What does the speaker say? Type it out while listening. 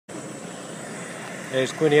Hey,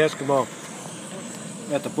 it's Quinny Eskimo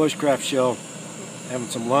at the Bushcraft Show, having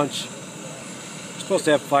some lunch. We're supposed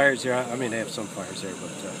to have fires here. I mean, they have some fires here, but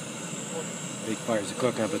big fires to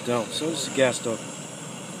cook on, but don't. So this is a gas stove.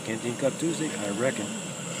 Canteen Cup Tuesday, I reckon.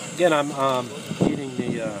 Again, I'm eating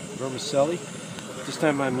the vermicelli. This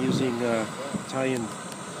time I'm using Italian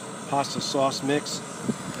pasta sauce mix,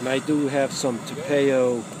 and I do have some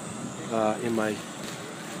tapeo in my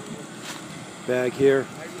bag here.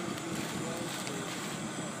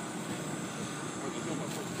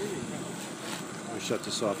 Let me shut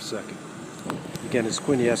this off a second. Again, it's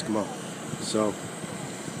Quinny Eskimo. So,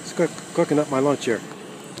 it's cooking up my lunch here.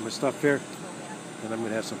 My stuff here. And I'm going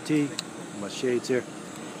to have some tea. My shades here.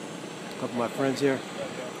 A couple of my friends here.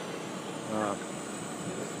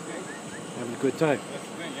 Having a good time.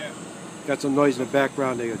 Got some noise in the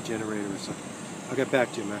background. They got a generator or something. I'll get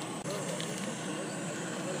back to you, man.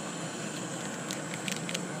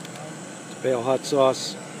 Bale hot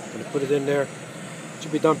sauce. I'm going to put it in there.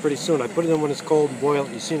 Should be done pretty soon. I put it in when it's cold and boil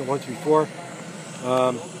it. You've seen it once before.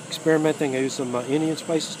 Experimenting. I use some Indian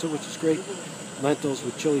spices too, which is great. Lentils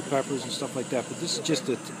with chili peppers and stuff like that. But this is just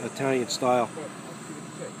Italian style.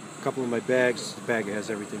 A couple of my bags. The bag has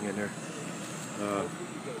everything in there.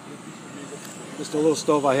 Just a little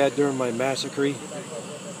stove I had during my massacre.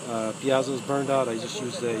 Piazza's burned out. I just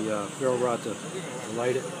used a ferro rod to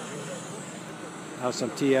light it. Have some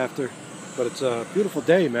tea after. But it's a beautiful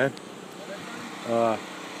day, man.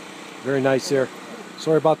 Very nice here.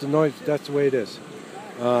 Sorry about the noise, but that's the way it is.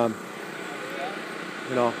 You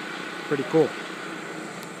know, pretty cool.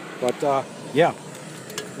 But yeah,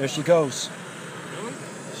 there she goes.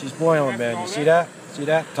 She's boiling, man. You see that? See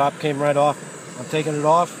that? Top came right off. I'm taking it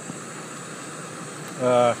off.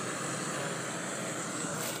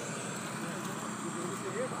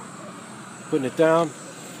 Putting it down.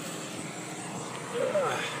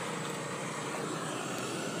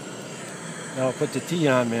 Now I'll put the tea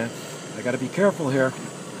on, man. I gotta be careful here.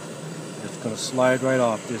 It's gonna slide right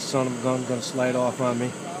off. This son of a gun gonna slide off on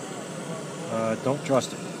me. Don't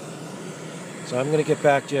trust it. So I'm gonna get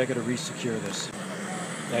back to you. I gotta re-secure this.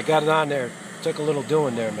 I got it on there. It took a little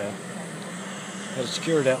doing there, man. Had to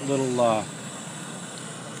secure that little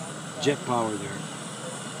jet power there.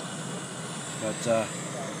 But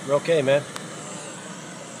we're okay, man.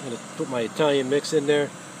 I'm gonna put my Italian mix in there.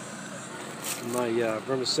 My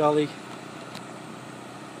vermicelli.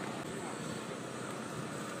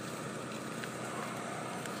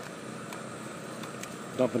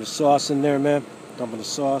 Dumping the sauce in there, man. Dumping the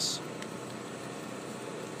sauce.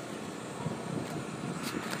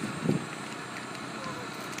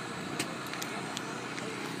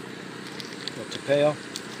 Got tapeo.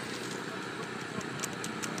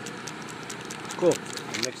 It's cool.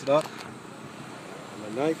 I mix it up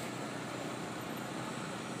with my knife.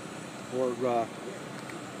 Or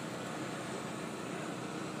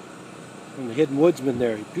from the Hidden Woodsmen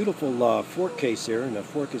there. Beautiful fork case here, and the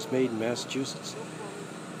fork is made in Massachusetts.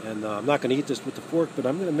 And I'm not going to eat this with the fork, but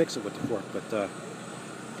I'm going to mix it with the fork. But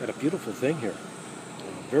got a beautiful thing here.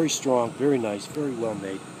 Very strong, very nice, very well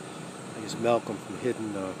made. I guess Malcolm from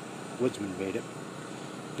Hidden Woodsman made it.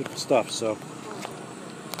 Beautiful stuff. So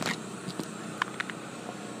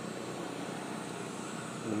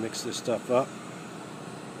I'm going to mix this stuff up.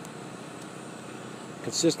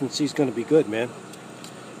 Consistency is going to be good, man.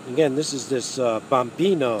 Again, this is this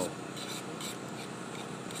Bambino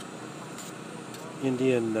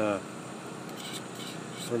Indian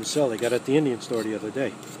vermicelli. Got it at the Indian store the other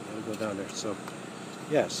day. I'll go down there. So,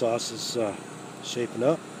 yeah, sauce is shaping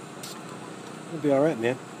up. It'll be all right,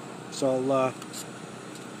 man. So I'll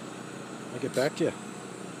get back to you.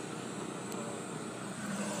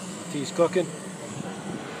 Tea's cooking.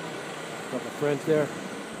 A couple friends there,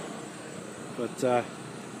 but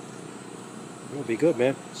it'll be good,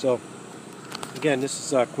 man. So, again,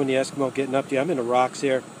 this is Quinny Eskimo getting up to you. I'm in the rocks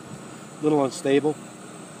here. A little unstable.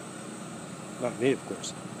 Not me, of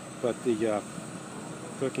course, but the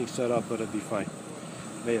cooking setup, but it'll be fine.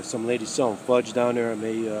 May have some lady selling fudge down there. I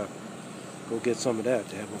may go get some of that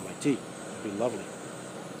to have with my tea. It'll be lovely.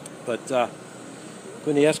 But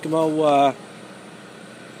Quinny Eskimo,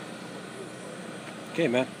 okay,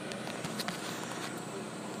 man.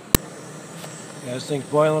 Yeah, this thing's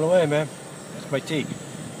boiling away, man. That's my tea.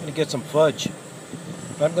 I'm gonna get some fudge.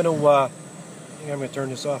 I'm gonna, I think I'm gonna turn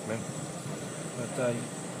this off, man. But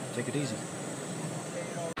take it easy.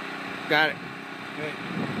 Got it. Okay.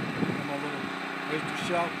 My little oyster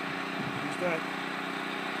shell. Use that.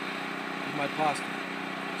 Here's my pasta.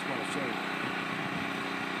 Just want to show you.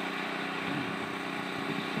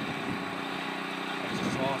 That's the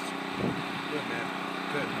sauce. Good, man.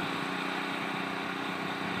 Good.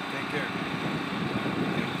 Take care.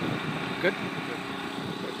 Good?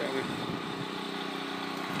 Good that way.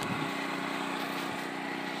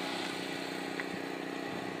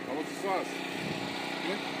 How was the sauce?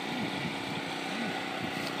 Good.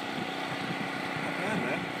 Not bad,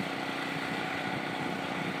 man.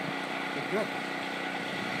 Good.